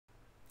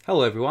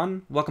Hello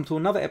everyone, welcome to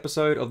another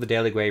episode of the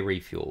Daily Gwei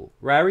Refuel,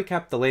 where I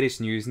recap the latest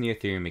news in the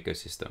Ethereum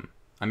ecosystem.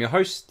 I'm your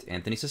host,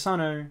 Anthony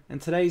Sassano,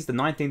 and today's the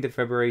 19th of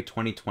February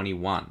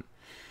 2021.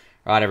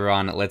 Alright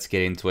everyone, let's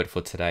get into it for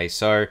today.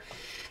 So,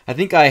 I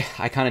think I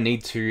kind of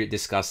need to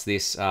discuss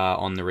this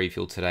on the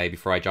Refuel today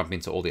before I jump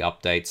into all the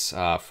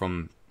updates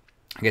from,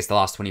 I guess, the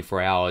last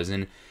 24 hours.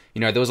 And, you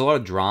know, there was a lot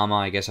of drama,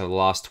 I guess, over the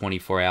last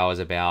 24 hours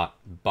about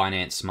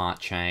Binance Smart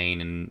Chain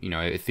and, you know,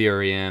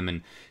 Ethereum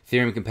and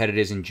Ethereum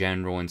competitors in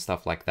general and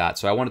stuff like that.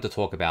 So I wanted to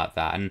talk about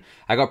that. And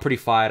I got pretty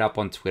fired up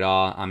on Twitter.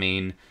 I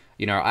mean,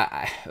 you know,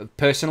 I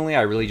personally,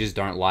 I really just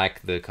don't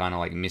like the kind of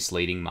like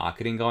misleading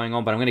marketing going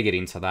on, but I'm going to get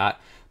into that.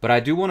 But I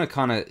do want to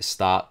kind of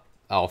start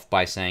off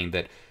by saying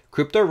that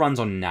crypto runs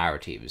on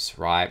narratives,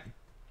 right?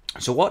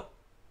 So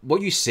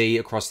what you see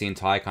across the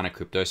entire kind of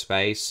crypto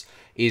space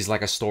is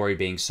like a story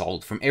being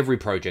sold from every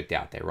project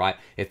out there, right?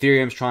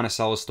 Ethereum's trying to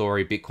sell a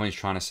story, Bitcoin's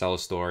trying to sell a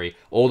story,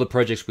 all the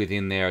projects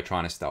within there are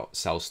trying to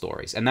sell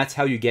stories. And that's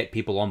how you get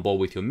people on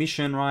board with your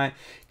mission, right?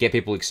 Get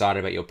people excited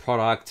about your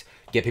product,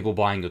 get people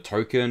buying your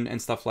token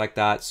and stuff like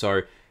that.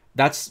 So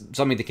that's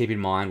something to keep in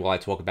mind while I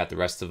talk about the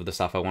rest of the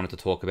stuff I wanted to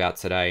talk about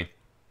today.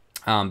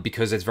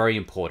 Because it's very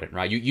important,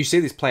 right? You see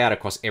this play out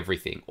across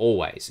everything,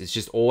 always. It's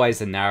just always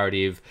the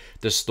narrative,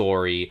 the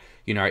story.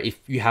 You know, if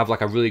you have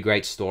like a really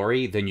great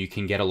story, then you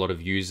can get a lot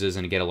of users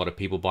and get a lot of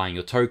people buying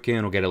your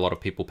token or get a lot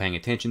of people paying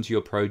attention to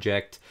your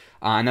project.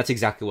 And that's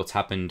exactly what's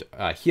happened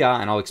here,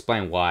 and I'll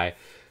explain why.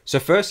 So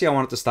firstly, I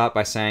wanted to start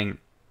by saying,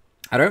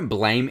 I don't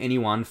blame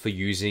anyone for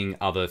using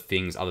other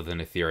things other than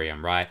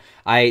Ethereum, right?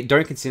 I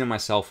don't consider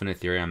myself an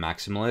Ethereum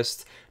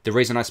maximalist. The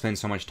reason I spend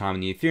so much time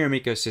in the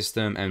Ethereum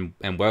ecosystem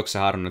and work so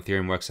hard on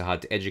Ethereum, work so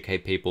hard to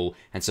educate people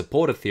and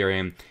support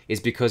Ethereum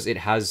is because it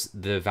has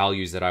the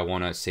values that I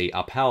want to see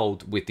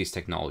upheld with this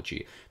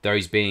technology.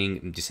 Those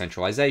being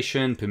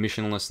decentralization,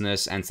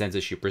 permissionlessness, and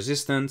censorship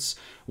resistance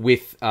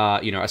with,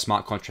 you know, a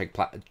smart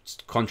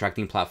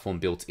contracting platform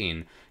built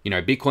in. You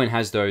know, Bitcoin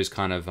has those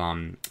kind of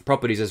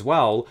properties as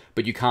well,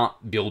 but you can't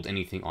build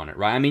anything on it,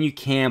 right? I mean, you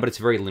can, but it's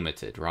very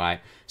limited,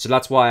 right? So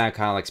that's why I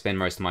kind of like spend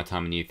most of my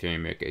time in the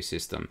Ethereum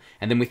ecosystem.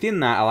 And then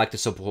within that, I like to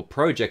support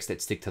projects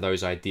that stick to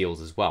those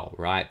ideals as well,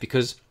 right?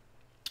 Because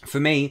for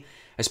me,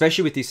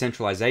 especially with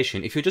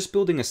decentralization, if you're just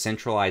building a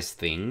centralized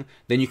thing,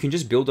 then you can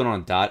just build it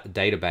on a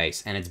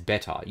database and it's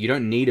better. You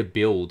don't need to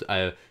build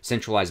a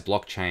centralized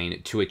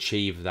blockchain to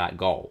achieve that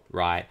goal,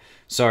 right?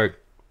 So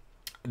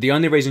the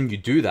only reason you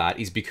do that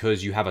is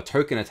because you have a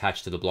token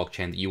attached to the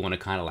blockchain that you want to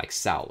kind of like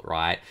sell,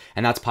 right?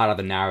 And that's part of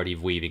the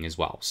narrative weaving as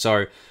well.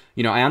 So,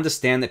 you know, I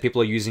understand that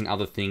people are using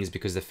other things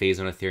because the fees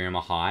on Ethereum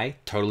are high.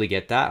 Totally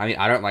get that. I mean,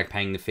 I don't like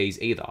paying the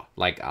fees either.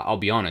 Like, I'll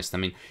be honest. I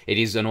mean, it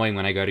is annoying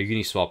when I go to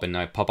Uniswap and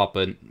I pop up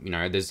and, you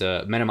know, there's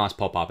a MetaMask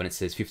pop up and it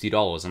says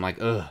 $50. I'm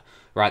like, ugh,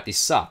 right, this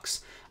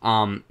sucks.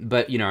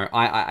 But, you know,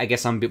 I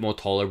guess I'm a bit more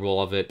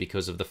tolerable of it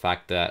because of the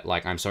fact that,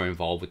 like, I'm so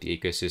involved with the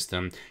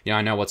ecosystem. You know,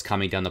 I know what's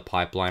coming down the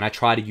pipeline. I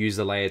try to use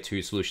the layer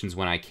 2 solutions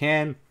when I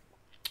can,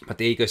 but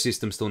the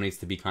ecosystem still needs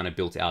to be kind of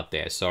built out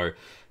there. So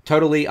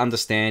totally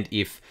understand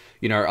if,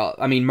 you know,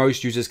 I mean,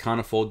 most users can't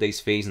afford these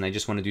fees and they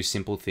just want to do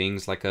simple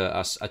things like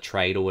a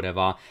trade or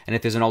whatever. And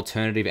if there's an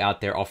alternative out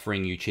there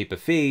offering you cheaper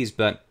fees,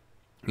 but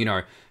you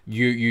know,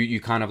 you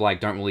kind of like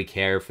don't really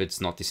care if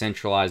it's not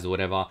decentralized or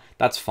whatever,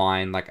 that's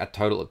fine. Like I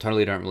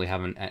totally don't really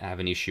have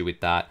an issue with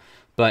that.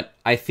 But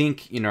I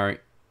think, you know,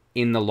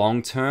 in the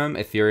long term,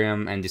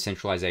 Ethereum and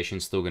decentralization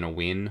is still going to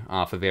win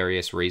for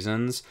various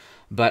reasons.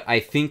 But I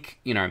think,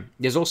 you know,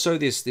 there's also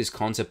this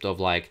concept of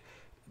like,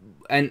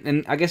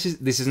 and I guess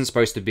this isn't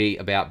supposed to be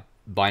about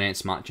Binance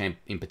Smart Chain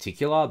in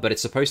particular, but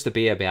it's supposed to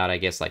be about, I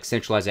guess, like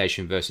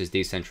centralization versus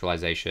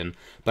decentralization.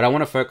 But I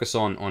want to focus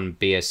on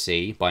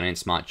BSC, Binance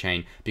Smart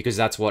Chain, because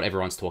that's what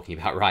everyone's talking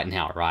about right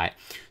now, right?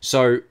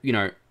 So, you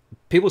know,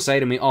 people say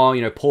to me, oh,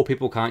 you know, poor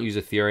people can't use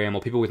Ethereum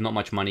or people with not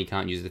much money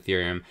can't use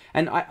Ethereum.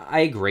 And I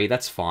agree,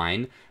 that's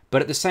fine.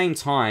 But at the same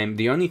time,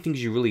 the only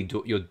things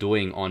you're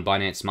doing on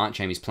Binance Smart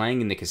Chain is playing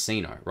in the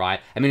casino,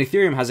 right? I mean,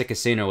 Ethereum has a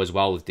casino as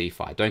well with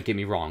DeFi. Don't get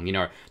me wrong. You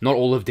know, not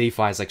all of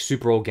DeFi is like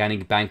super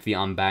organic, bank the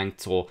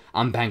unbanked or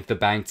unbank the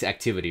banked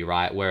activity,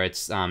 right? Where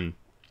it's,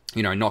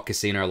 you know, not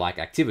casino-like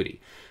activity.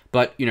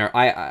 But, you know,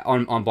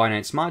 on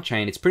Binance Smart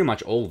Chain, it's pretty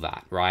much all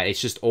that, right? It's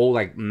just all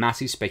like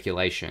massive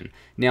speculation.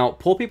 Now,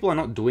 poor people are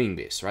not doing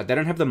this, right? They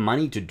don't have the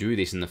money to do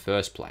this in the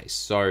first place.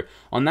 So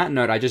on that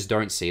note, I just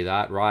don't see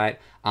that, right?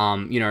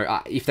 You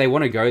know, if they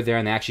want to go there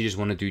and they actually just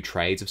want to do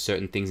trades of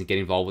certain things and get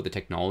involved with the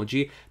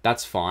technology,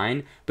 that's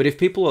fine. But if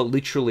people are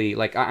literally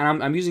like,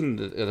 and I'm using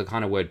the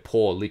kind of word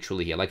poor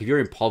literally here, like if you're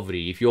in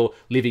poverty, if you're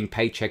living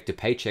paycheck to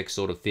paycheck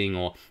sort of thing,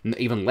 or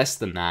even less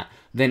than that,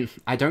 then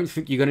I don't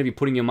think you're going to be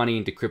putting your money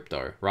into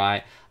crypto,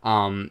 right?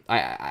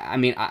 I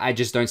mean, I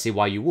just don't see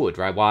why you would,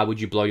 right? Why would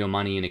you blow your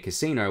money in a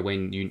casino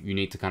when you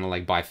need to kind of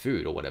like buy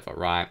food or whatever,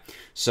 right?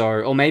 So,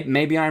 or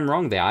maybe I'm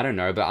wrong there, I don't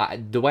know.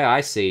 But the way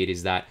I see it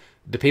is that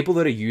the people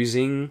that are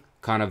using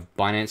kind of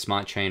Binance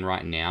Smart Chain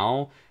right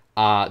now,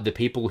 are the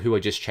people who are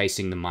just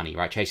chasing the money,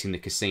 right? Chasing the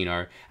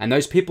casino. And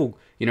those people,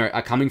 you know,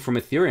 are coming from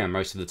Ethereum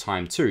most of the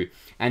time too.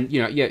 And,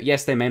 you know,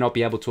 yes, they may not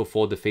be able to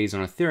afford the fees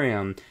on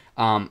Ethereum.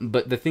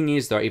 But the thing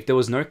is, though, if there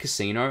was no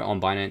casino on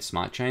Binance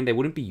Smart Chain, they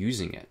wouldn't be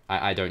using it.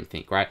 I don't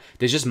think, right?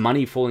 There's just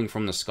money falling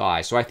from the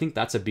sky. So I think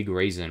that's a big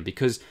reason,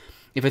 because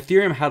if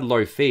Ethereum had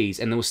low fees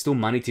and there was still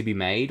money to be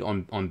made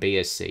on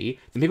BSC,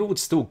 then people would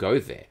still go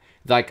there.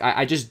 Like,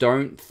 I just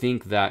don't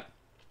think that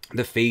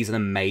the fees are the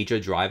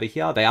major driver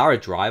here. They are a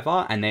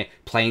driver and they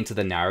play into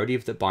the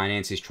narrative that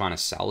Binance is trying to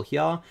sell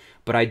here.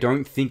 But I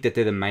don't think that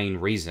they're the main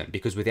reason,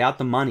 because without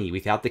the money,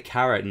 without the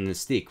carrot and the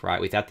stick, right,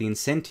 without the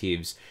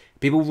incentives,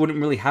 people wouldn't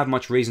really have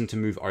much reason to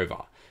move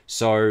over.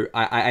 So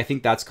I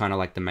think that's kind of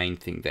like the main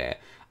thing there.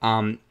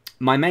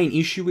 My main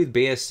issue with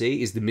BSC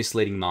is the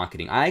misleading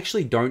marketing. I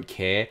actually don't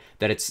care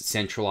that it's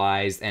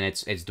centralized and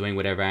it's doing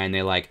whatever and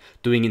they're like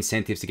doing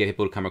incentives to get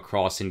people to come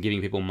across and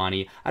giving people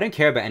money. I don't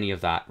care about any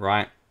of that,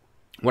 right?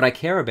 What I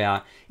care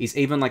about is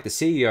even like the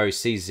CEO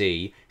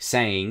CZ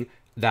saying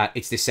that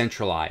it's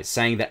decentralized,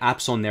 saying that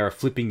apps on there are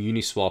flipping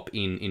Uniswap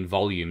in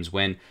volumes,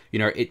 when, you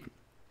know,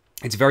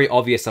 it's very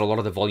obvious that a lot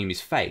of the volume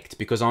is faked,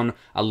 because on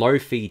a low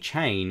fee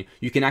chain,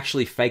 you can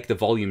actually fake the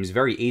volumes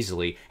very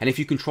easily. And if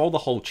you control the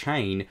whole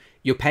chain,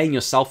 you're paying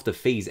yourself the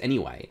fees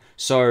anyway.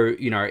 So,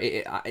 you know,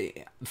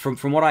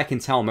 from what I can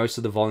tell, most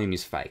of the volume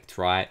is faked,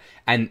 right?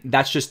 And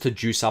that's just to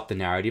juice up the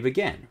narrative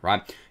again,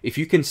 right? If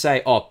you can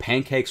say, oh,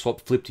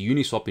 PancakeSwap flipped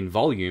Uniswap in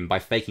volume by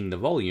faking the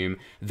volume,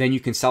 then you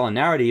can sell a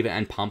narrative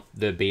and pump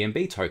the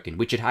BNB token,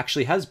 which it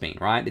actually has been,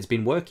 right? It's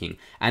been working.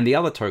 And the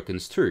other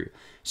tokens too.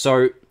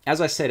 So,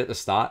 as I said at the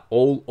start,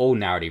 all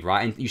narrative,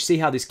 right? And you see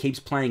how this keeps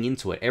playing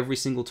into it every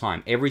single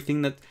time.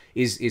 Everything that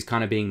is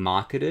kind of being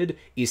marketed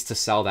is to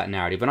sell that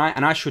narrative. And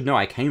I should know,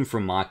 I came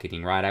from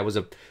marketing, right? I was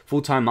a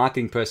full-time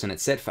marketing person at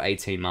Set for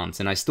 18 months,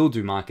 and I still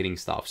do marketing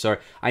stuff. So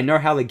I know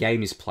how the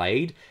game is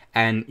played.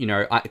 And, you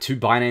know, to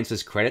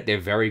Binance's credit, they're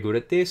very good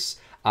at this.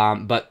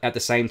 But at the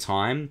same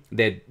time,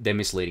 they're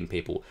misleading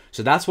people.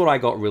 So that's what I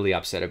got really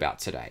upset about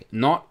today.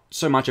 Not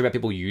so much about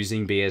people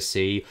using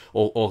BSC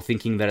or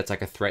thinking that it's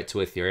like a threat to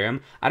Ethereum.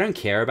 I don't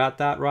care about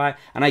that, right?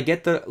 And I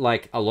get that,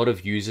 like, a lot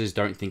of users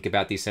don't think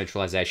about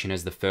decentralization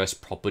as the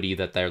first property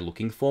that they're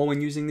looking for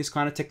when using this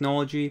kind of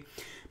technology.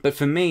 But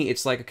for me,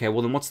 it's like, okay,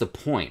 well then what's the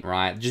point,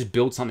 right? Just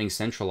build something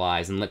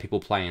centralized and let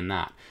people play in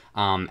that.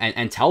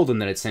 And tell them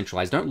that it's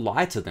centralized. Don't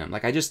lie to them.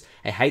 Like, I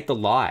hate the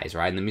lies,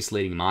 right? And the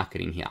misleading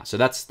marketing here. So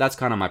that's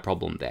kind of my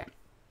problem there.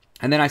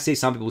 And then I see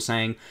some people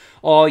saying,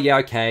 oh yeah,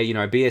 okay, you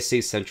know, BSC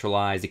is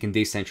centralized, it can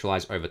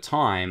decentralize over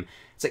time.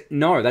 It's like,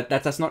 no,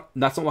 that's not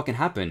what can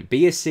happen.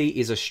 BSC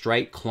is a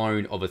straight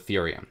clone of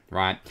Ethereum,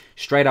 right?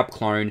 Straight up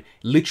clone,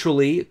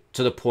 literally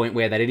to the point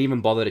where they didn't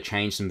even bother to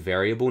change some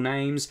variable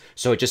names.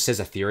 So it just says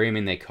Ethereum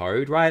in their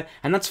code, right?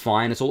 And that's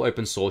fine. It's all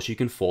open source. You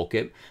can fork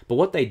it. But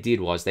what they did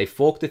was they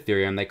forked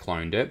Ethereum. They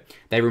cloned it.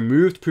 They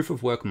removed proof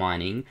of work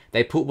mining.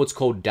 They put what's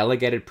called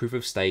delegated proof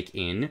of stake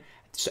in.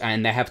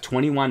 And they have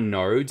 21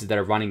 nodes that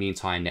are running the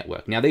entire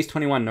network. Now, these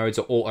 21 nodes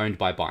are all owned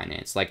by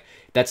Binance. Like,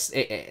 that's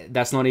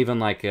not even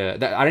like I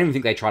don't even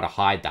think they try to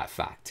hide that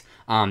fact.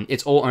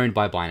 It's all owned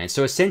by Binance.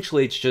 So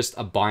essentially, it's just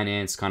a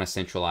Binance kind of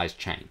centralized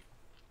chain.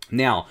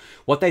 Now,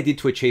 what they did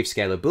to achieve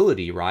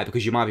scalability, right?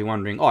 Because you might be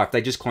wondering, oh, if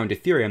they just cloned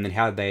Ethereum, then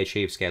how did they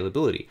achieve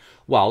scalability?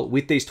 Well,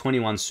 with these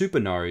 21 super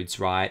nodes,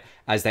 right,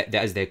 as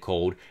they're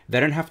called, they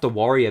don't have to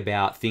worry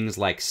about things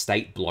like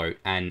state bloat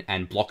and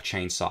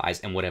blockchain size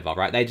and whatever,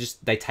 right?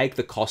 They take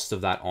the cost of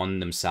that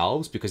on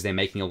themselves because they're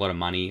making a lot of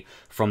money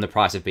from the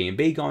price of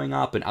BNB going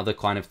up and other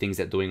kind of things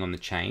they're doing on the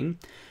chain.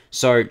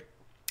 So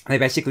they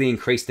basically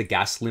increased the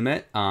gas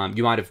limit.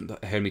 You might have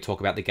heard me talk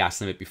about the gas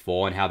limit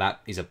before and how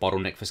that is a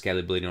bottleneck for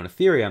scalability on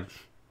Ethereum.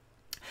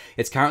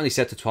 It's currently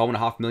set to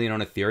 12.5 million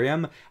on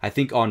Ethereum. I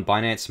think on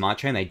Binance Smart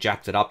Chain, they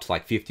jacked it up to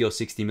like 50 or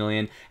 60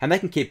 million, and they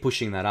can keep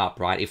pushing that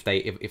up, right, if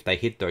they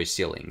hit those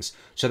ceilings.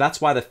 So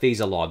that's why the fees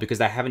are low, because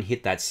they haven't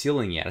hit that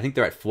ceiling yet. I think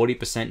they're at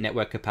 40%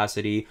 network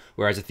capacity,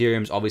 whereas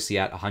Ethereum's obviously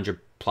at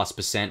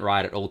 100+%,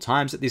 right, at all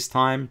times at this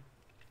time.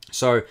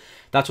 So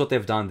that's what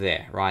they've done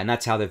there, right? And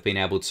that's how they've been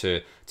able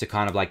to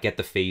kind of like get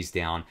the fees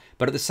down.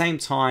 But at the same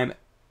time,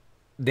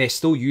 they're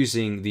still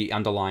using the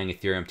underlying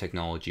Ethereum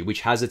technology,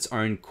 which has its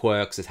own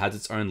quirks, it has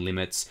its own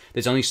limits.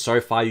 There's only so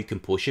far you can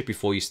push it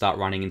before you start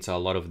running into a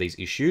lot of these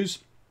issues.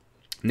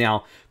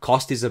 Now,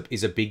 cost is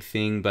a big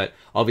thing, but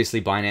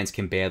obviously Binance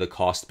can bear the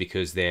cost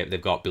because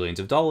they've got billions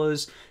of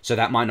dollars, so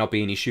that might not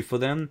be an issue for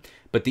them.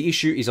 But the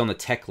issue is on the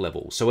tech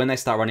level. So when they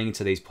start running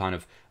into these kind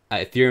of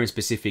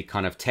Ethereum-specific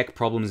kind of tech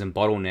problems and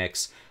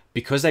bottlenecks,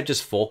 because they've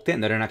just forked it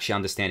and they don't actually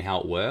understand how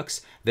it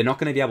works, they're not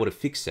going to be able to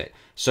fix it.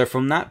 So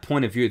from that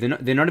point of view, they're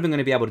not even going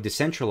to be able to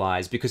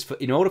decentralize, because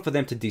in order for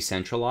them to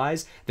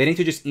decentralize, they need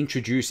to just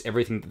introduce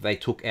everything that they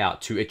took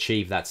out to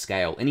achieve that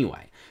scale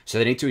anyway. So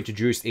they need to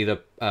introduce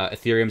either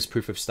Ethereum's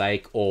proof of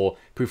stake or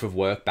proof of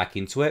work back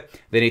into it.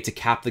 They need to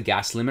cap the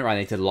gas limit, right?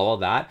 They need to lower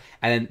that.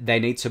 And then they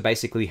need to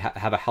basically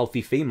have a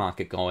healthy fee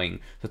market going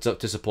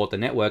to support the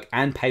network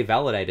and pay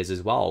validators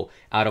as well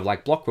out of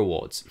like block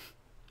rewards.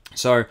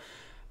 So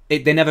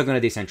they're never going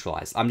to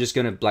decentralize. I'm just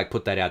going to like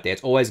put that out there.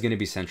 It's always going to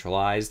be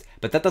centralized,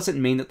 but that doesn't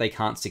mean that they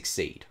can't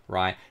succeed,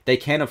 right? They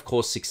can of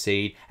course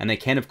succeed, and they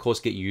can of course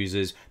get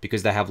users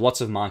because they have lots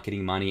of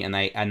marketing money, and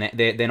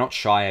they're not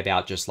shy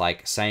about just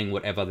like saying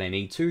whatever they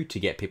need to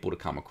get people to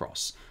come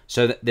across.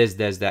 So there's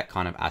that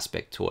kind of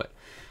aspect to it.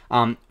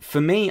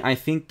 For me, I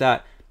think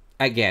that,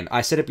 again,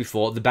 I said it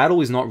before, the battle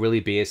is not really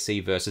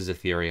BSC versus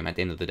Ethereum at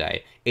the end of the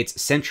day.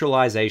 It's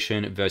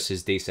centralization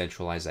versus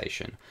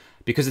decentralization.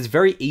 Because it's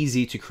very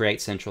easy to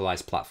create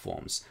centralized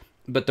platforms.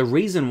 But the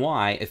reason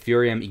why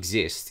Ethereum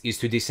exists is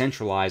to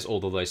decentralize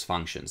all of those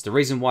functions. The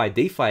reason why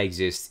DeFi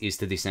exists is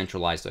to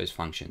decentralize those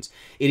functions.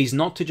 It is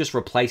not to just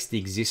replace the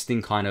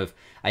existing kind of,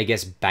 I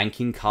guess,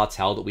 banking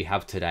cartel that we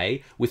have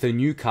today with a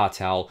new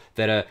cartel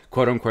that are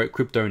quote-unquote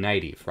crypto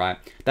native, right?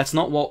 That's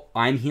not what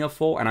I'm here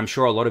for, and I'm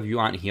sure a lot of you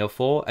aren't here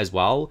for as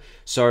well.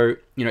 So,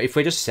 you know, if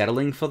we're just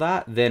settling for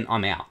that, then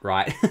I'm out,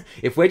 right?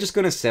 If we're just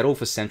going to settle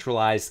for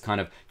centralized kind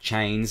of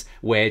chains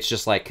where it's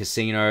just like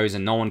casinos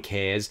and no one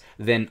cares,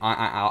 then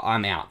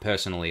I'm out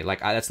personally. Like,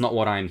 that's not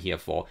what I'm here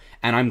for.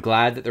 And I'm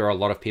glad that there are a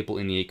lot of people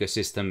in the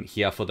ecosystem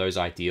here for those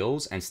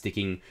ideals and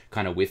sticking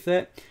kind of with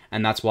it.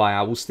 And that's why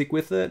I will stick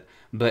with it.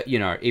 But, you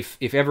know,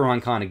 if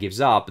everyone kind of gives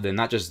up, then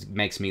that just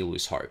makes me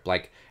lose hope.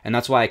 Like, and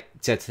that's why I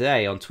said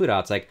today on Twitter,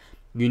 it's like,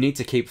 you need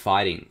to keep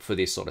fighting for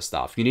this sort of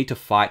stuff. You need to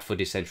fight for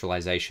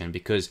decentralization,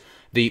 because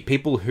the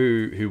people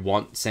who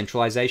want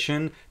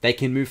centralization, they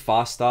can move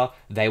faster.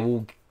 They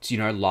will, you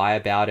know, lie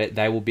about it.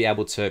 They will be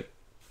able to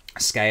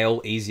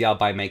scale easier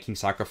by making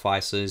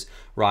sacrifices,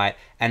 right?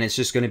 And it's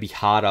just going to be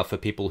harder for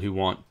people who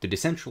want the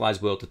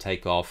decentralized world to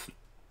take off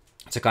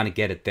to kind of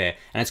get it there,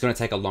 and it's going to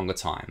take a longer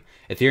time.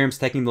 Ethereum's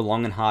taking the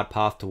long and hard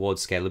path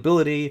towards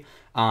scalability,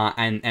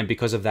 and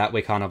because of that,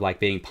 we're kind of like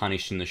being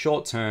punished in the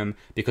short term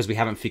because we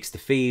haven't fixed the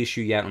fee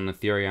issue yet on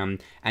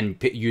Ethereum, and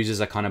users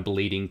are kind of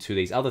bleeding to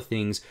these other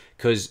things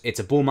because it's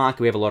a bull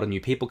market. We have a lot of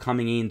new people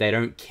coming in. They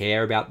don't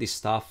care about this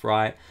stuff,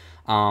 right?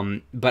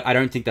 But I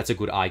don't think that's a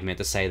good argument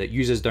to say that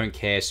users don't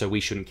care, so we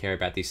shouldn't care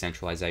about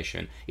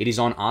decentralization. It is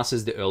on us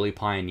as the early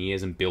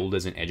pioneers and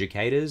builders and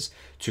educators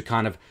to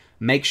kind of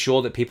make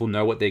sure that people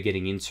know what they're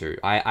getting into.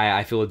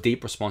 I feel a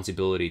deep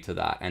responsibility to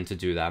that and to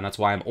do that. And that's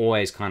why I'm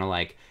always kind of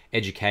like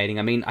educating.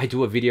 I mean, I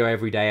do a video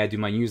every day. I do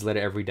my newsletter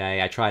every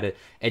day. I try to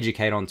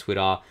educate on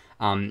Twitter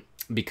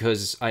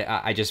because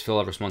I just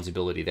feel a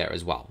responsibility there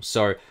as well.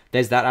 So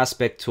there's that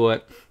aspect to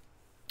it.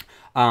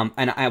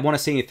 And I want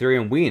to see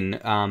Ethereum win,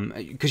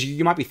 because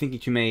you might be thinking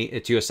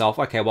to yourself,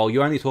 okay, well,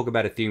 you only talk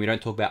about Ethereum, you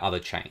don't talk about other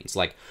chains.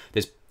 Like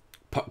there's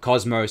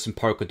Cosmos and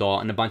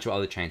Polkadot and a bunch of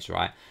other chains,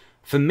 right?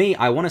 For me,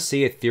 I want to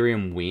see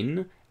Ethereum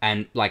win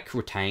and like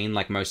retain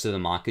like most of the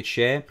market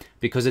share,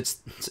 because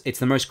it's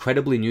the most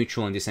credibly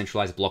neutral and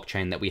decentralized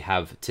blockchain that we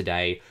have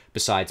today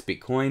besides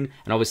Bitcoin.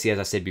 And obviously, as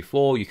I said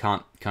before, you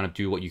can't kind of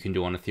do what you can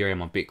do on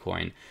Ethereum on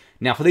Bitcoin.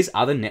 Now, for these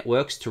other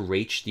networks to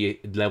reach the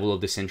level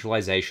of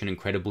decentralization and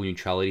credible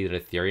neutrality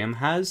that Ethereum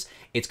has,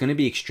 it's going to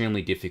be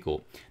extremely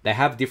difficult. They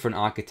have different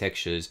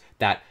architectures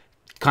that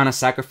kind of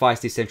sacrifice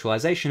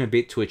decentralization a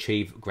bit to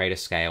achieve greater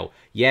scale.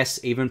 Yes,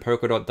 even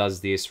Polkadot does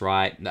this,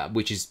 right?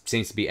 Which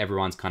seems to be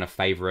everyone's kind of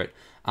favorite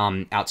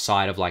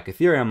outside of like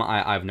Ethereum,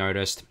 I've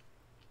noticed.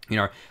 You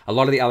know, a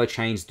lot of the other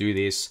chains do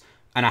this,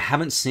 and I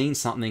haven't seen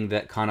something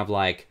that kind of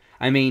like,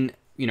 I mean,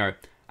 you know,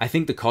 I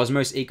think the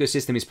Cosmos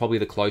ecosystem is probably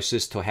the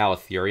closest to how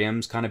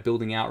Ethereum's kind of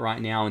building out right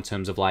now in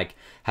terms of like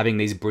having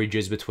these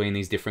bridges between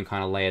these different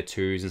kind of layer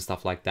 2s and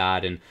stuff like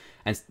that.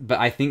 But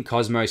I think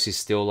Cosmos is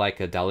still like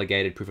a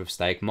delegated proof of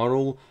stake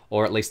model,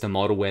 or at least a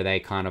model where they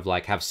kind of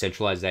like have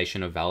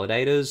centralization of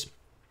validators.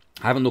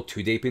 I haven't looked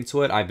too deep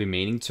into it. I've been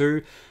meaning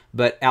to,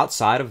 but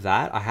outside of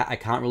that, I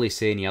can't really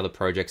see any other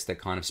projects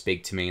that kind of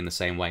speak to me in the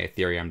same way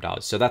Ethereum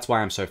does. So that's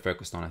why I'm so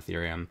focused on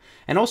Ethereum.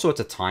 And also it's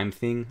a time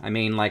thing. I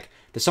mean, like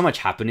there's so much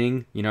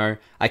happening, you know,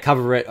 I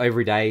cover it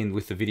every day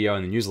with the video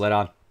and the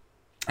newsletter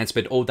and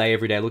spend all day,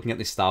 every day looking at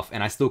this stuff,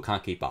 and I still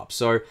can't keep up.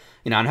 So,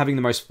 you know, I'm having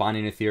the most fun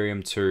in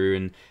Ethereum too.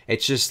 And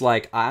it's just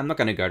like, I'm not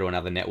going to go to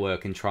another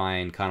network and try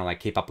and kind of like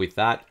keep up with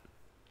that.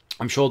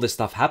 I'm sure there's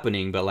stuff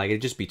happening, but like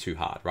it'd just be too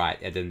hard,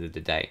 right? At the end of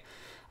the day.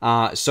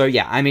 So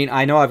yeah, I mean,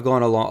 I know I've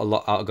gone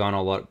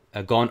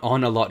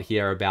on a lot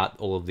here about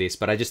all of this,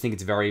 but I just think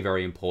it's very,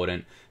 very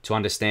important to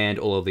understand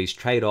all of these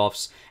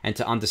trade-offs and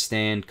to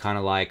understand kind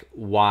of like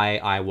why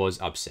I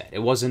was upset. It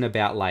wasn't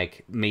about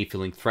like me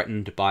feeling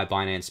threatened by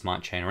Binance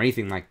Smart Chain or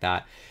anything like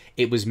that.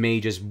 It was me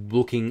just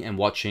looking and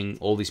watching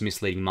all this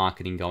misleading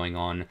marketing going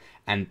on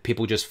and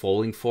people just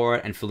falling for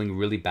it and feeling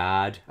really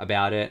bad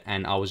about it.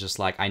 And I was just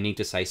like, I need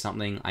to say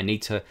something. I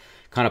need to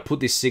kind of put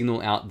this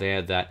signal out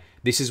there that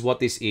this is what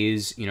this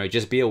is, you know,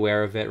 just be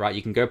aware of it, right?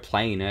 You can go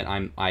play in it.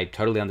 I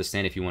totally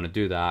understand if you want to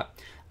do that.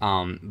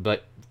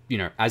 But, you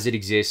know, as it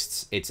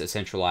exists, it's a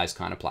centralized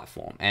kind of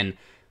platform. And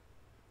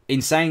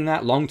in saying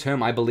that, long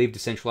term, I believe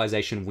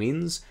decentralization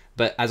wins.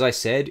 But as I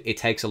said, it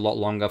takes a lot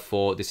longer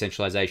for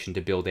decentralization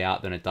to build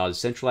out than it does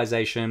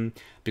centralization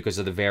because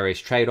of the various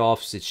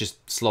trade-offs. It's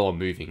just slower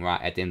moving,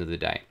 right, at the end of the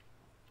day.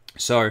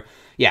 So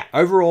yeah,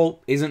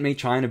 overall, isn't me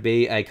trying to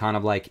be a kind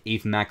of like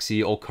ETH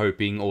maxi or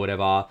coping or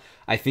whatever.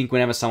 I think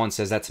whenever someone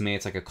says that to me,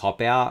 it's like a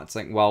cop out. It's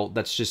like, well,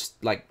 that's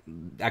just like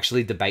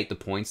actually debate the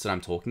points that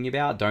I'm talking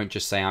about. Don't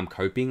just say I'm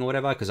coping or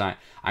whatever, because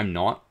I'm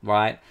not,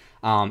 right?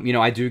 You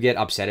know, I do get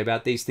upset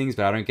about these things,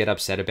 but I don't get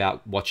upset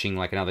about watching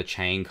like another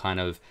chain kind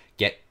of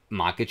get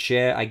market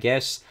share, I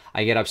guess.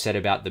 I get upset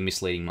about the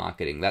misleading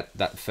marketing,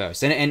 that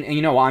first. And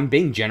you know, I'm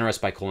being generous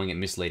by calling it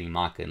misleading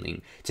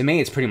marketing. To me,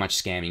 it's pretty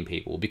much scamming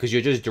people, because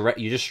you're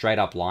just straight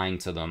up lying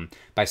to them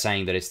by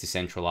saying that it's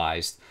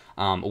decentralized,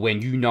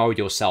 when you know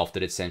yourself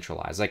that it's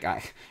centralized. Like,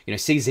 you know,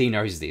 CZ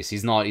knows this.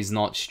 He's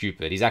not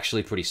stupid. He's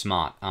actually pretty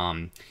smart.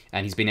 And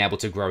he's been able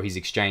to grow his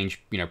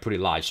exchange, you know, pretty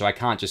large. So I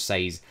can't just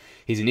say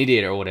he's an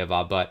idiot or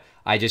whatever, but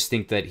I just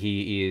think that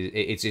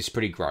it's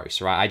pretty gross,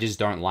 right? I just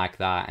don't like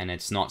that, and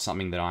it's not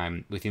something that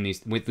I'm within the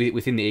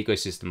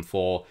ecosystem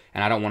for,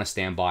 and I don't want to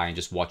stand by and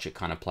just watch it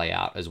kind of play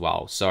out as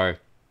well. So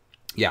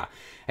yeah,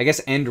 I guess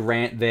end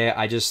rant there.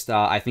 I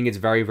think it's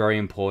very, very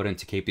important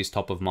to keep this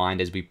top of mind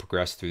as we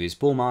progress through this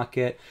bull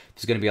market.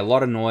 There's going to be a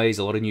lot of noise,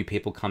 a lot of new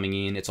people coming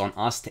in. It's on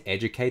us to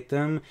educate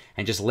them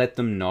and just let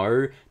them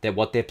know that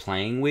what they're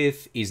playing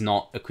with is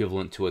not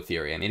equivalent to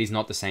Ethereum. It is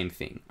not the same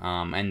thing.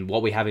 And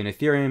what we have in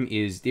Ethereum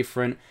is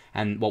different,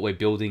 and what we're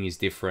building is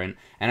different.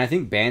 And I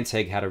think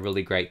Banteg had a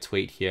really great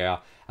tweet here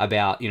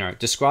about, you know,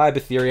 describe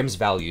Ethereum's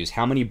values,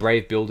 how many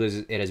brave builders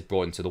it has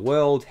brought into the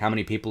world, how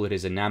many people it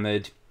has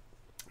enamored.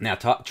 Now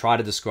try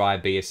to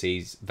describe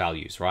BSC's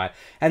values, right?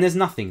 And there's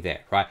nothing there,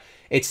 right?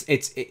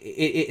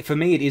 For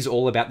me, it is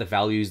all about the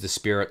values, the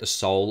spirit, the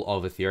soul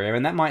of Ethereum.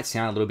 And that might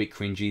sound a little bit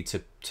cringy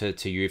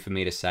to you for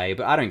me to say,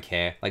 but I don't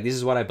care. Like, this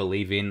is what I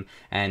believe in,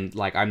 and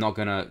like, I'm not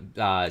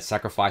gonna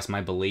sacrifice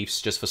my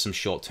beliefs just for some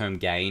short-term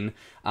gain.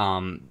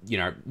 You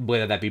know,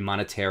 whether that be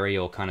monetary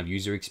or kind of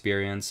user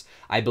experience.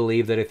 I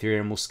believe that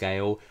Ethereum will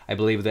scale. I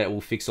believe that it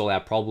will fix all our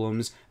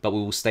problems, but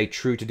we will stay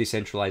true to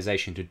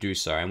decentralization to do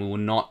so, and we will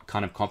not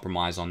kind of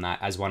compromise on that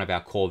as one of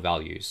our core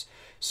values.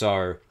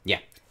 So yeah,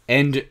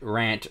 end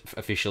rant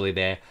officially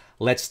there.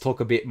 Let's talk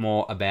a bit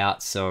more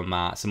about some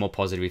more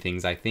positive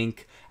things, I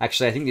think.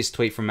 Actually, I think this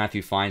tweet from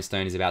Matthew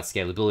Finestone is about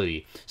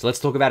scalability. So let's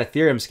talk about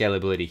Ethereum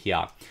scalability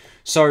here.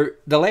 So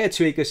the layer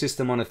 2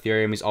 ecosystem on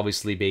Ethereum is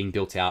obviously being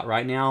built out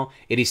right now.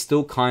 It is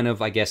still kind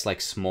of, I guess,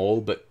 like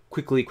small, but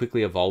quickly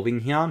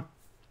evolving here.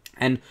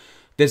 And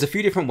there's a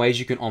few different ways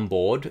you can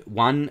onboard.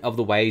 One of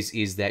the ways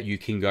is that you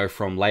can go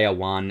from layer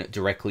 1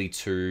 directly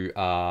to,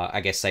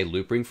 I guess, say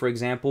Loopring, for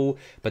example.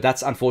 But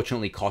that's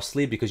unfortunately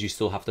costly, because you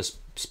still have to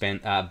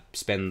spend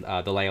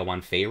the layer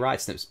 1 fee,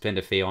 right? Spend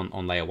a fee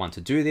on layer 1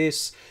 to do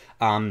this.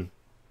 And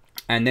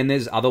then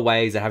there's other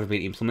ways that haven't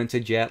been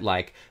implemented yet,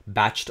 like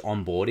batched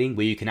onboarding,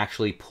 where you can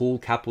actually pool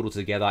capital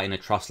together in a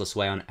trustless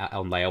way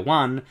on layer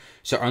 1.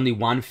 So only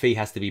one fee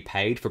has to be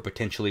paid for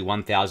potentially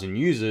 1,000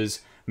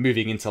 users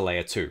moving into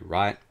layer 2,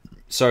 right?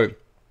 So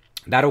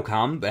that'll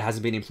come, but it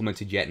hasn't been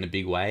implemented yet in a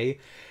big way.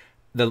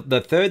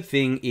 The third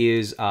thing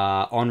is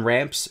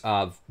on-ramps,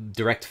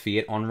 direct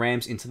fiat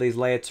on-ramps into these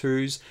layer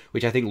 2s,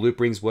 which I think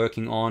Loopring's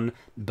working on,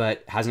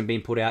 but hasn't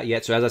been put out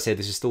yet. So as I said,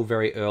 this is still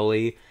very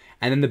early.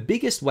 And then the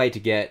biggest way to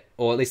get,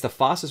 or at least the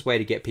fastest way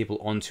to get people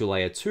onto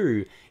layer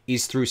 2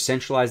 is through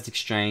centralized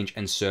exchange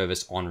and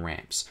service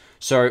on-ramps.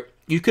 So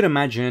you could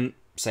imagine,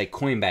 say,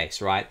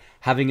 Coinbase, right,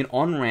 having an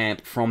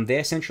on-ramp from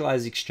their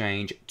centralized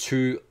exchange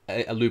to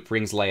a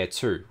Loopring's layer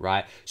 2,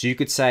 right? So you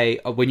could say,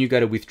 when you go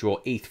to withdraw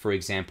ETH, for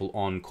example,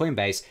 on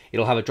Coinbase,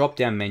 it'll have a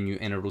drop-down menu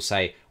and it'll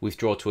say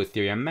withdraw to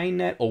Ethereum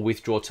mainnet or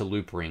withdraw to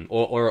Loopring,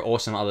 or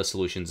some other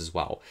solutions as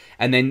well.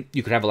 And then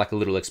you could have like a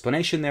little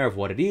explanation there of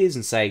what it is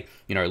and say,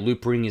 you know,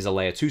 Loopring is a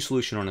layer 2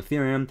 solution on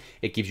Ethereum.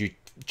 It gives you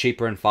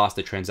cheaper and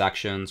faster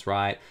transactions,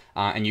 right?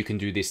 And you can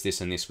do this, this,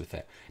 and this with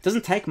it. It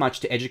doesn't take much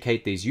to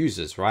educate these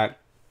users, right?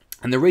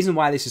 And the reason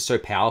why this is so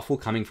powerful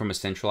coming from a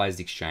centralized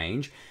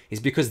exchange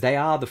is because they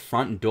are the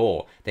front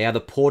door. They are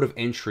the port of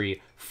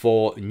entry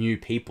for new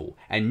people.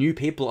 And new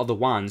people are the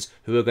ones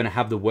who are going to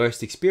have the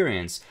worst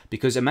experience.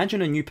 Because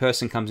imagine a new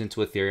person comes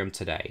into Ethereum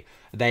today.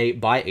 They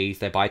buy ETH,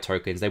 they buy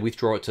tokens, they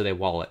withdraw it to their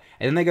wallet.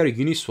 And then they go to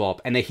Uniswap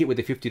and they hit with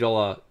a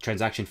 $50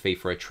 transaction fee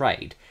for a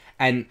trade.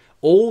 And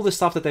all the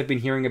stuff that they've been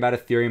hearing about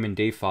Ethereum and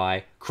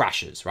DeFi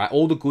crashes, right?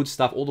 All the good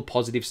stuff, all the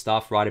positive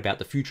stuff, right, about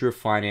the future of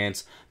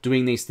finance,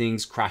 doing these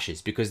things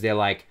crashes, because they're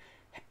like,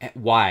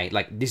 why?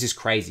 Like, this is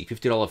crazy.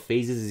 $50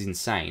 fees, this is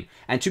insane.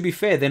 And to be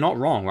fair, they're not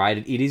wrong, right?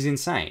 It is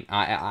insane.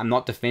 I'm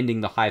not defending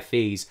the high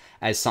fees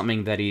as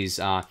something that is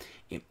a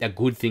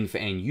good thing for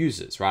end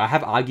users, right? I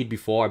have argued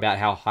before about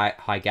how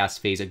high gas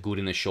fees are good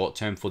in the short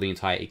term for the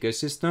entire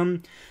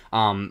ecosystem,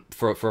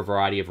 for a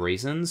variety of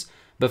reasons.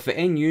 But for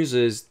end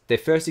users, their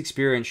first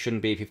experience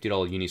shouldn't be a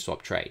 $50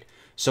 Uniswap trade.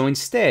 So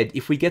instead,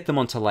 if we get them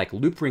onto like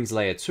Loopring's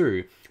layer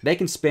 2, they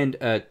can spend,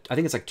 I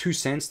think it's like 2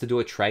 cents to do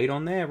a trade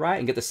on there, right?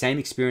 And get the same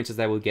experience as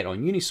they would get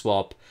on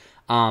Uniswap.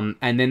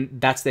 And then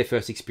that's their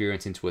first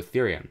experience into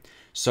Ethereum.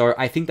 So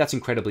I think that's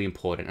incredibly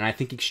important. And I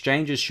think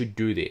exchanges should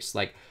do this.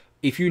 Like,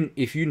 if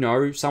you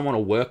know someone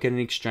or work at an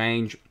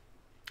exchange,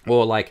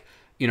 or like,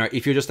 you know,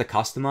 if you're just a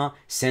customer,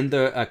 send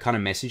a kind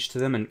of message to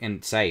them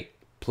and say,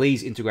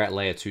 please integrate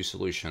layer 2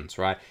 solutions,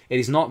 right? It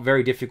is not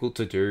very difficult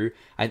to do.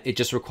 It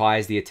just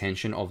requires the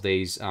attention of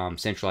these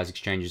centralized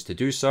exchanges to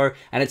do so.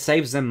 And it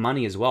saves them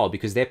money as well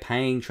because they're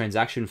paying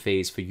transaction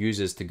fees for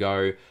users to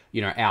go,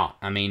 you know, out.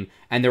 I mean,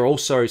 and they're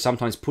also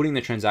sometimes putting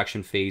the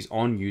transaction fees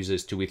on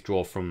users to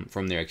withdraw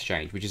from their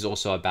exchange, which is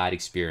also a bad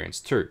experience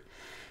too.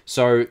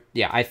 So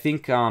yeah, I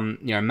think, you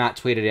know, Matt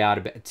tweeted out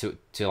about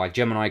to like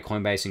Gemini,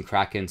 Coinbase, and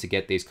Kraken to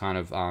get these kind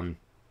of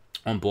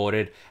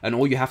onboarded, and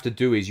all you have to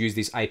do is use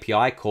this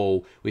API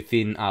call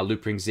within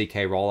Loopring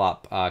ZK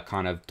rollup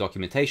kind of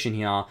documentation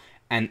here,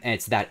 and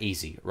it's that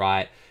easy,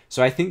 right?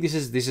 So I think this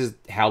is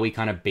how we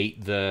kind of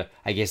beat the,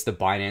 I guess, the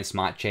Binance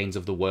smart chains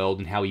of the world,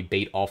 and how we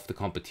beat off the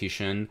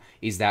competition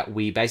is that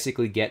we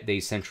basically get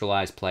these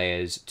centralized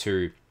players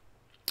to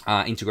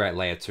integrate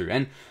layer 2.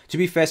 And to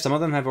be fair, some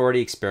of them have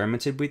already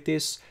experimented with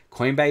this.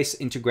 Coinbase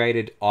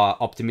integrated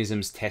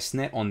Optimism's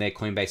testnet on their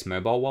Coinbase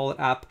mobile wallet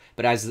app,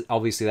 but as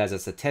obviously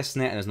that's a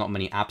testnet and there's not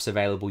many apps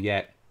available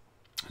yet,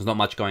 there's not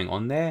much going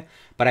on there.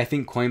 But I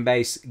think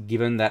Coinbase,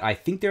 given that I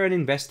think they're an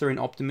investor in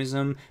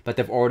Optimism, but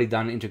they've already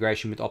done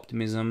integration with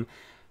Optimism,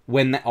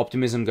 when that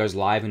Optimism goes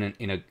live in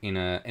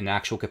an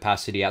actual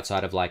capacity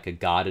outside of like a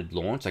guarded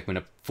launch, like when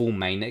a full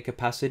mainnet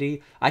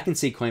capacity, I can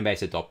see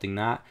Coinbase adopting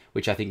that,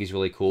 which I think is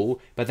really cool.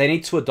 But they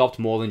need to adopt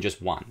more than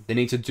just one. They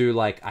need to do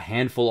like a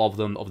handful of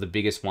them, of the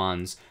biggest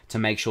ones, to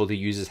make sure the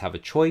users have a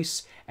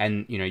choice,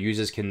 and you know,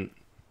 users can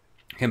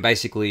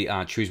basically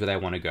choose where they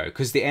want to go.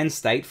 Because the end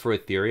state for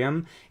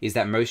Ethereum is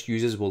that most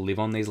users will live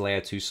on these layer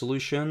 2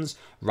 solutions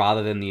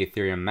rather than the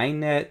Ethereum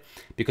mainnet,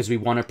 because we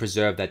want to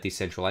preserve that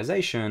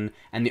decentralization.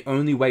 And the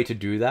only way to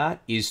do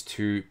that is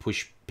to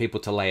push people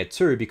to layer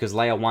 2, because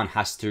layer 1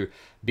 has to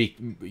be,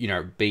 you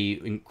know, be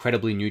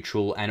incredibly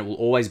neutral, and it will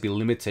always be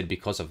limited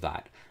because of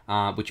that,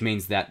 which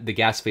means that the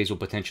gas fees will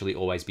potentially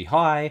always be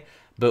high.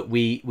 But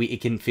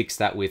it can fix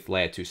that with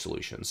layer 2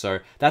 solutions. So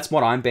that's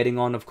what I'm betting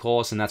on, of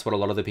course, and that's what a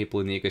lot of the people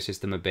in the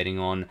ecosystem are betting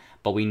on.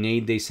 But we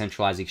need these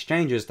centralized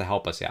exchanges to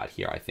help us out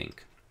here, I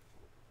think.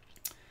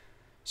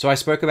 So I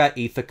spoke about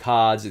Ether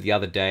cards the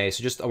other day.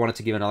 So I wanted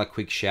to give another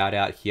quick shout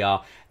out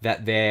here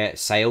that their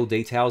sale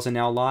details are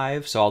now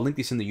live. So I'll link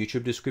this in the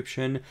YouTube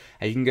description,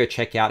 and you can go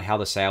check out how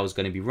the sale is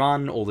going to be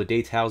run, all the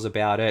details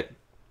about it,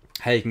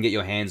 how you can get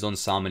your hands on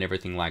some and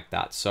everything like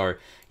that. So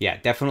yeah,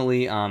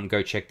 definitely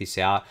go check this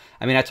out.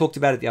 I mean, I talked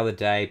about it the other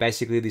day.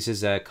 Basically, this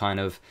is a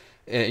kind of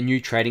a new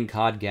trading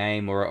card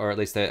game, or at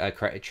least a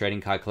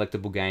trading card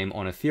collectible game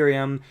on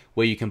Ethereum,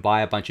 where you can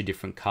buy a bunch of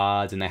different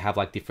cards, and they have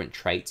like different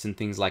traits and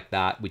things like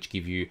that, which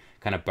give you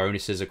kind of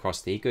bonuses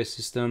across the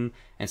ecosystem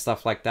and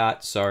stuff like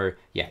that. So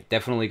yeah,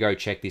 definitely go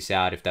check this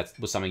out if that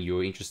was something you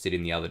were interested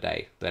in the other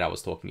day that I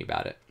was talking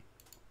about it.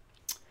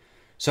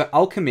 So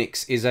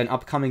Alchemix is an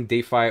upcoming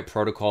DeFi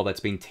protocol that's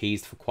been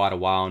teased for quite a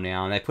while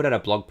now, and they put out a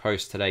blog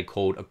post today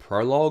called a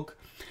prologue.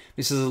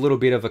 This is a little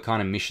bit of a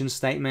kind of mission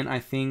statement, I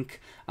think,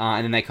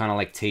 and then they kind of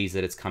like tease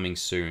that it's coming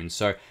soon.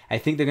 So I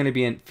think they're going to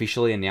be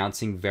officially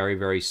announcing very,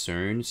 very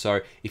soon.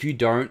 So if you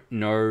don't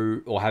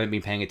know or haven't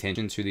been paying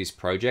attention to this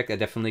project, I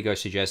definitely go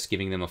suggest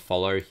giving them a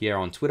follow here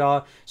on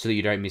Twitter so that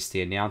you don't miss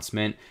the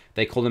announcement.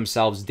 They call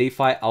themselves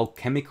DeFi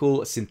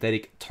Alchemical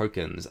Synthetic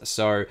Tokens.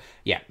 So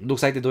yeah,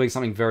 looks like they're doing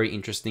something very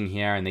interesting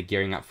here, and they're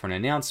gearing up for an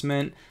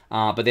announcement.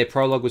 But their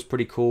prologue was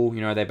pretty cool.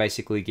 You know, they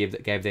basically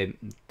gave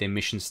their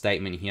mission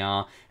statement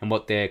here and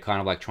what they're kind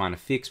of like trying to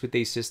fix with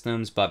these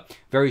systems. But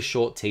very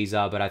short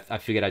teaser, but I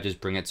figured I'd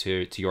just bring it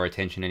to your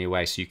attention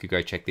anyway, so you could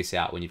go check this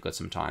out when you've got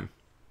some time.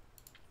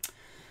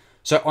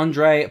 So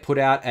Andre put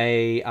out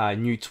a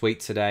new tweet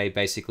today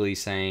basically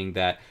saying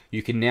that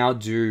you can now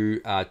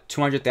do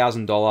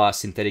 $200,000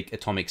 synthetic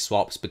atomic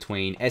swaps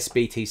between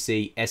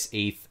SBTC,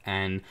 SETH,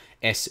 and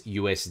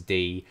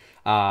SUSD.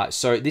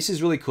 So this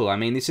is really cool. I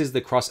mean, this is the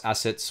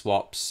cross-asset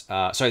swaps,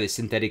 the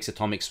synthetics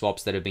atomic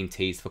swaps that have been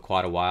teased for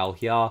quite a while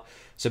here.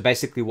 So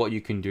basically what you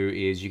can do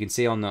is, you can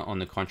see on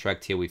the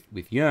contract here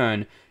with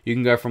Yearn, you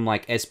can go from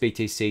like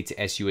SBTC to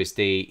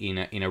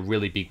SUSD in a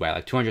really big way,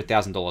 like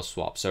 $200,000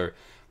 swap. So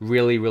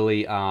really,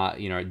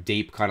 you know,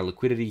 deep kind of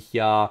liquidity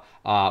here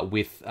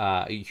with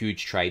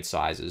huge trade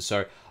sizes.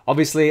 So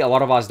obviously a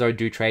lot of us don't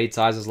do trade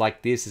sizes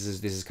like this.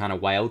 This is kind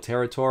of whale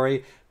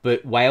territory,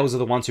 but whales are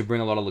the ones who bring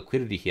a lot of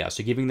liquidity here.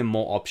 So giving them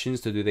more options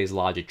to do these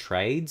larger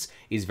trades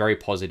is very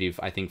positive,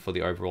 I think, for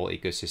the overall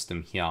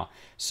ecosystem here.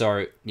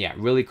 So yeah,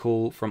 really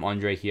cool from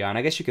Andre here. And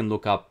I guess you can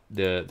look up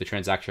the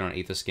transaction on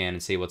Etherscan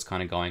and see what's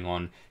kind of going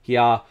on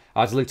here.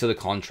 It's linked to the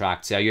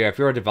contract. So yeah, if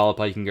you're a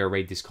developer, you can go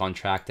read this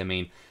contract. I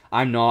mean,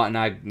 I'm not, and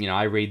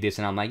I read this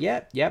and I'm like,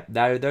 yep,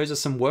 those are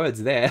some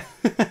words there.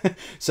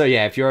 So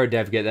yeah, if you're a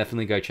dev,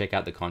 definitely go check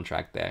out the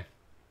contract there.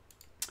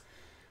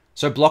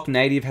 So Block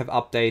Native have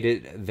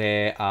updated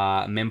their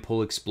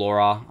mempool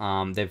explorer.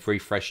 They've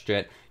refreshed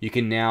it. You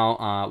can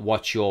now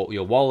watch your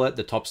wallet,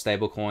 the top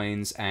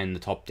stablecoins, and the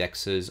top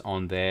dexes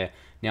on there.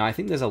 Now I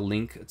think there's a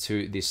link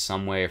to this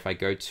somewhere. If I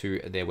go to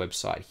their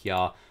website here,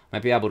 I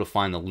might be able to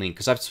find the link,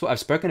 because I've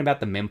spoken about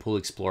the mempool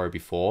explorer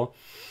before,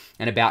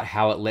 and about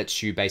how it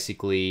lets you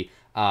basically,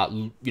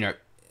 you know,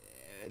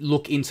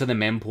 look into the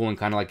mempool and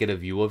kind of like get a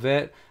view of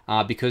it,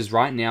 because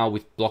right now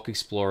with block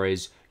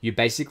explorers, you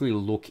basically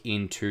look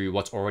into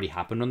what's already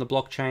happened on the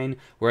blockchain,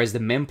 whereas the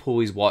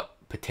mempool is what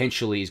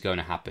potentially is going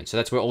to happen. So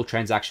that's where all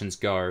transactions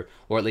go,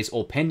 or at least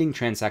all pending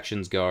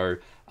transactions go,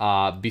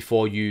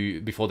 before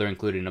they're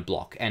included in a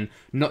block. And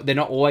they're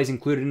not always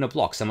included in a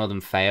block. Some of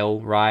them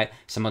fail, right?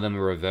 Some of them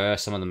are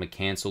reversed, some of them are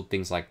cancelled,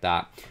 things like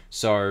that.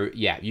 So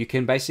yeah, you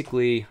can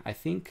basically, I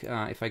think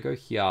if I go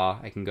here,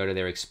 I can go to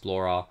their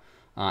Explorer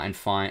and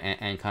find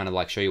and kind of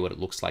like show you what it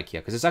looks like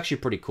here, because it's actually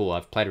pretty cool.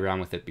 I've played around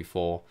with it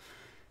before.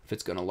 If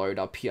it's gonna load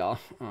up here,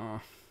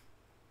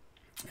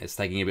 it's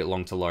taking a bit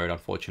long to load,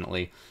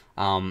 unfortunately.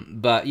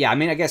 But yeah, I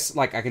mean, I guess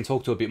like I can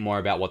talk to a bit more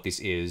about what this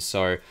is.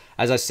 So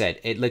as I said,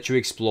 it lets you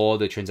explore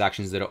the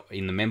transactions that are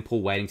in the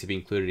mempool waiting to be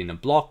included in a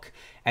block.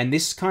 And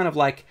this kind of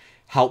like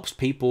helps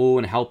people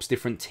and helps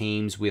different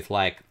teams with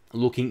like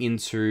looking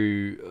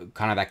into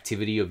kind of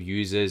activity of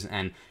users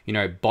and, you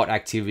know, bot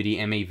activity,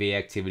 MEV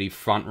activity,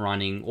 front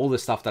running, all the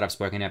stuff that I've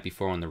spoken about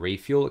before on the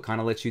refuel. It kind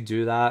of lets you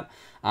do that.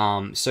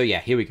 So yeah,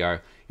 here we go.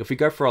 If we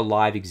go for a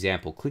live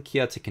example, click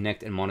here to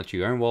connect and monitor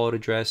your own wallet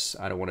address.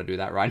 I don't want to do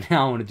that right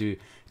now. I want to do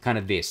kind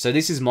of this. So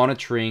this is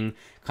monitoring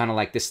kind of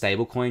like the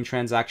stablecoin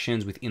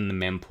transactions within the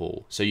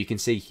mempool. So you can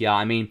see here,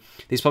 I mean,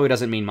 this probably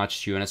doesn't mean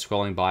much to you and it's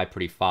scrolling by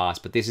pretty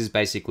fast, but this is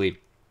basically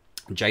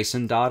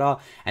JSON data,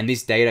 and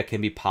this data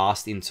can be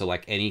passed into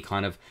like any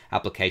kind of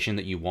application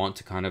that you want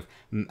to kind of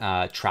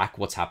track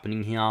what's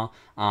happening here,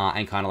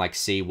 and kind of like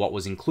see what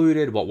was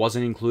included, what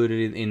wasn't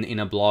included in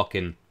a block,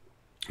 and,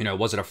 you know,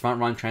 was it a front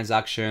run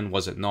transaction,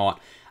 was it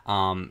not?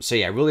 So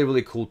yeah,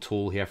 really cool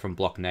tool here from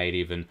Block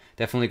Native, and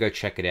definitely go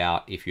check it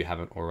out if you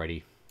haven't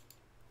already.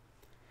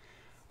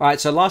 All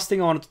right, so last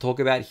thing I wanted to talk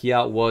about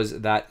here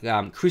was that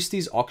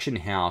Christie's auction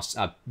house,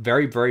 a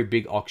very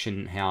big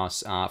auction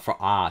house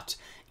for art,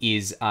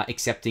 is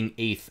accepting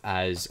ETH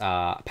as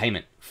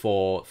payment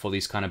for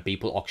this kind of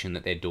Beeple auction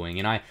that they're doing.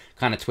 And I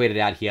kind of tweeted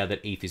out here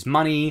that ETH is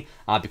money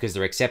because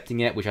they're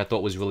accepting it, which I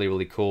thought was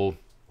really cool.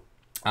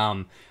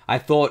 I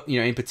thought, you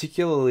know, in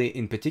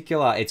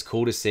particular, it's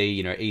cool to see,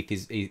 you know, ETH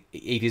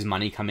is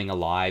money coming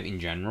alive in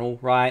general,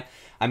 right?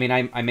 I mean,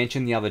 I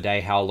mentioned the other day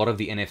how a lot of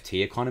the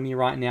NFT economy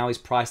right now is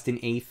priced in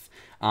ETH.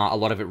 A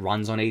lot of it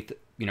runs on ETH.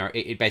 You know,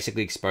 it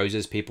basically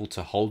exposes people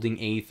to holding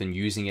ETH and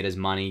using it as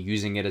money,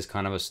 using it as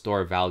kind of a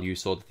store of value,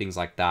 sort of things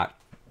like that.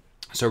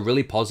 So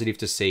really positive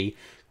to see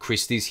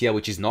Christie's here,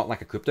 which is not like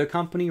a crypto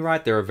company,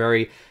 right? They're a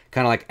very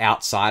kind of like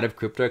outside of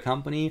crypto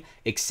company,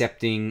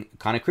 accepting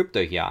kind of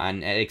crypto here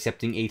and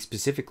accepting ETH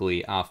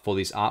specifically for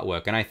this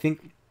artwork. And I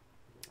think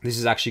this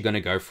is actually going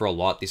to go for a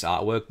lot, this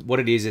artwork. What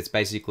it is, it's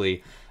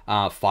basically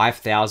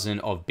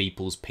 5,000 of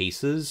Beeple's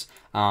pieces.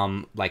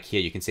 Like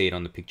here, you can see it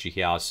on the picture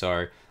here.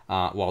 So,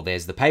 well,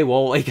 there's the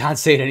paywall. You can't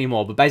see it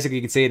anymore, but basically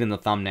you can see it in the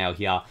thumbnail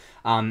here.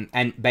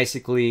 And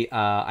basically,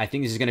 I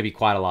think this is going to be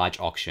quite a large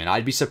auction.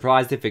 I'd be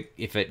surprised if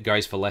it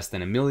goes for less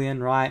than $1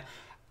 million, right?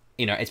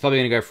 You know, it's probably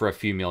going to go for a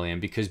few million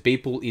because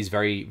Beeple is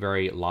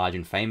very large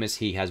and famous.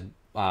 He has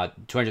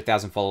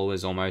 200,000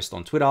 followers almost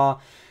on Twitter,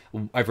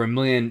 over 1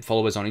 million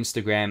followers on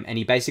Instagram, and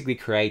he basically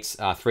creates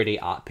 3D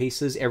art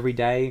pieces every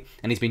day,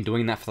 and he's been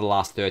doing that for the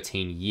last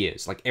 13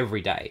 years, like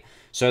every day.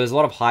 So there's a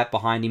lot of hype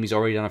behind him. He's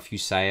already done a few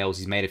sales.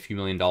 He's made a few $1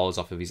 million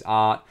off of his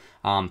art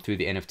through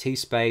the NFT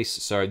space.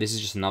 So this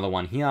is just another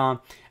one here.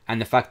 And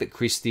the fact that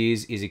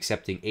Christie's is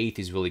accepting ETH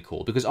is really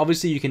cool, because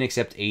obviously you can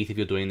accept ETH if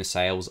you're doing the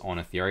sales on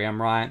Ethereum,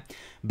 right?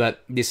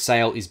 But this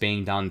sale is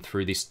being done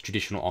through this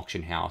traditional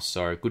auction house.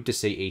 So good to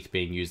see ETH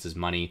being used as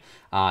money,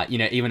 you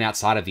know, even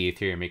outside of the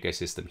Ethereum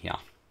ecosystem here.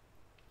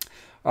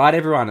 All right,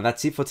 everyone, and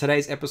that's it for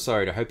today's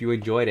episode. I hope you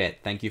enjoyed it.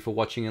 Thank you for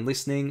watching and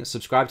listening.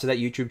 Subscribe to that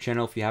YouTube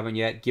channel if you haven't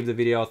yet. Give the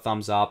video a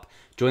thumbs up.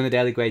 Join the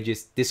Daily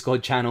Gwei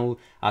Discord channel.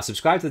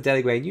 Subscribe to the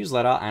Daily Gwei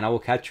newsletter, and I will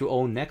catch you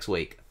all next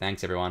week.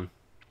 Thanks, everyone.